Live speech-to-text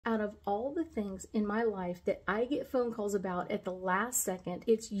things in my life that I get phone calls about at the last second,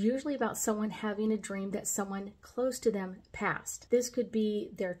 it's usually about someone having a dream that someone close to them passed. This could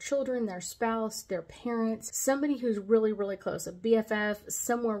be their children, their spouse, their parents, somebody who's really, really close, a BFF,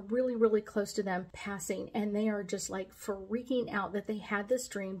 somewhere really, really close to them passing, and they are just like freaking out that they had this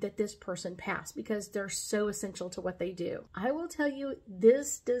dream that this person passed because they're so essential to what they do. I will tell you,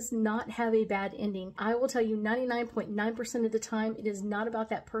 this does not have a bad ending. I will tell you 99.9% of the time, it is not about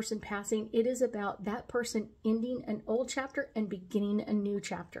that person passing. It is about that person ending an old chapter and beginning a new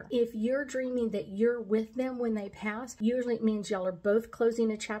chapter. If you're dreaming that you're with them when they pass, usually it means y'all are both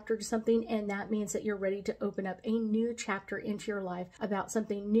closing a chapter to something, and that means that you're ready to open up a new chapter into your life about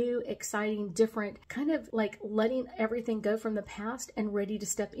something new, exciting, different, kind of like letting everything go from the past and ready to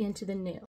step into the new.